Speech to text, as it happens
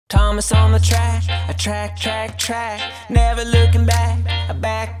Thomas on the track, a track, never looking back, a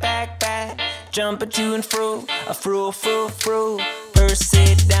back, jumping to and fro, a fro,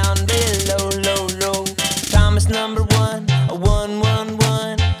 Percy down below, low. Thomas number one, a one,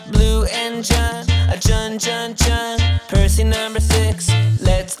 blue and John, a John. Percy number 6,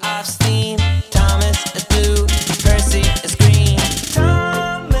 lets off steam. Thomas is blue, Percy is green.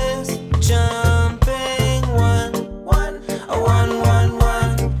 Thomas jumping one, a one.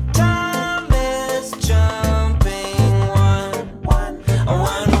 Thomas jumping one, a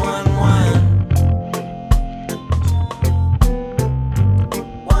one.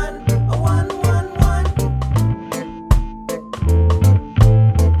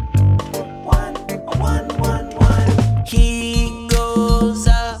 He goes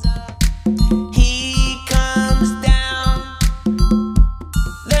up, he comes down,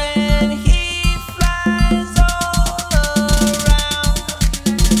 then he flies all around.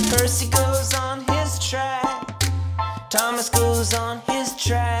 Percy goes on his track, Thomas goes on his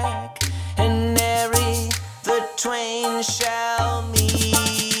track, and nary the twain shall meet.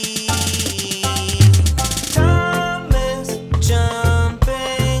 Thomas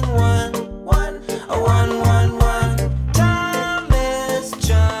jumping one, a one. Thomas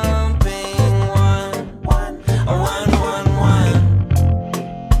jumping one, a one.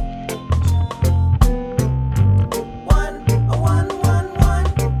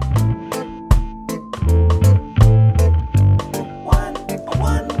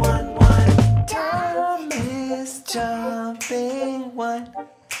 Thomas jumping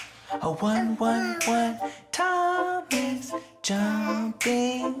one, a one. Thomas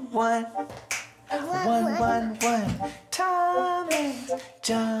jumping one, a one. Thomas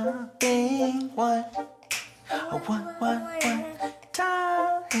jumping one, a one. Thomas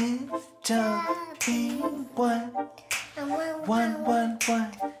jumping one, one.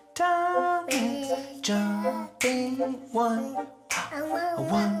 Thomas jumping one, a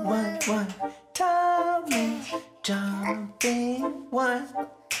one. Thomas jumping one,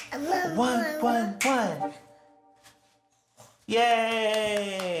 one.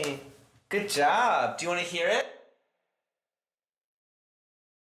 Yay! Good job. Do you want to hear it?